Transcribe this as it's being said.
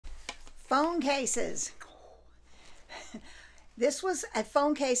Phone cases. This was a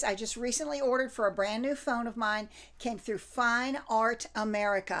phone case I just recently ordered for a brand new phone of mine. Came through Fine Art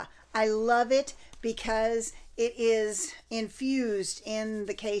America. I love it because it is infused in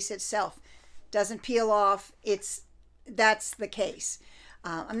the case itself. Doesn't peel off. That's the case.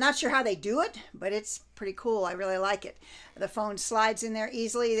 I'm not sure how they do it, but it's pretty cool. I really like it. The phone slides in there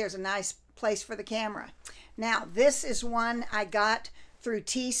easily. There's a nice place for the camera. Now, this is one I got through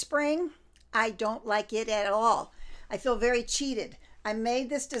Teespring. I don't like it at all. I feel very cheated. I made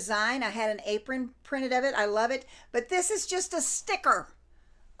this design. I had an apron printed of it. I love it. But this is just a sticker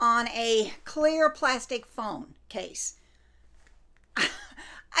on a clear plastic phone case.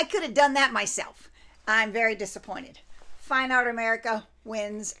 I could have done that myself. I'm very disappointed. Fine Art America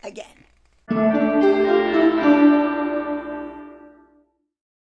wins again.